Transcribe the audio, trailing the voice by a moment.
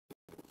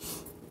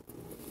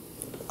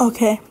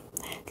Okay,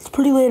 it's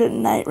pretty late at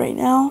night right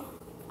now,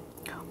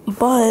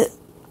 but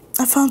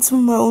I found some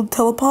of my old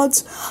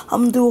telepods.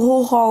 I'm gonna do a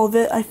whole haul of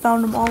it. I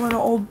found them all in an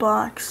old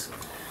box.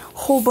 A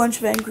whole bunch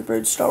of Angry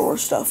Birds Star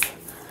Wars stuff.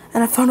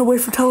 And I found a way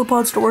for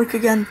telepods to work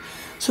again.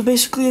 So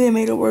basically they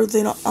made it where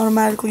they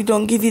automatically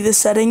don't give you the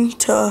setting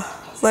to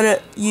let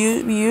it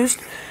be used.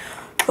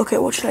 Okay,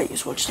 what should I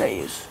use? What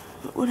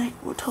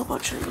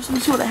telepod should I use? Let me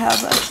see what I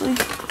have actually.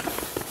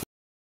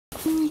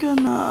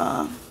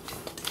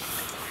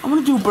 I'm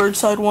gonna do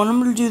birdside one. I'm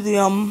gonna do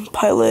the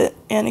pilot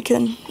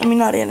Anakin. I mean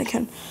not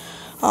Anakin.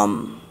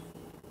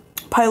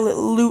 Pilot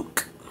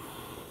Luke.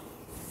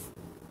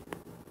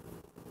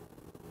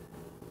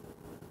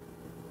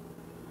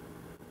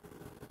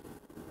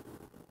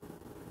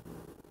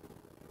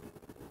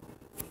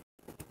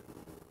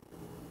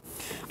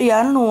 Yeah,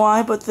 I don't know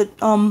why, but the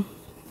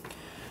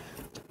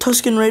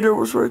Tusken Raider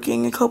was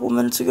working a couple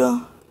minutes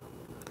ago.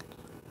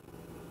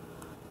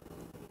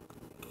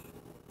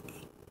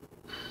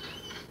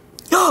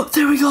 Oh,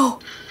 there we go.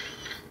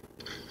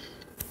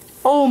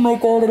 Oh my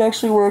god, it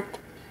actually worked.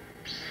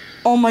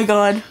 Oh my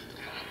god.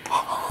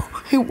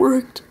 It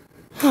worked.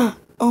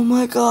 Oh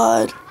my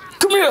god.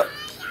 Come here.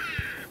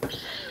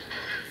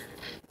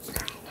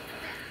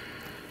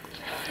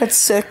 That's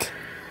sick.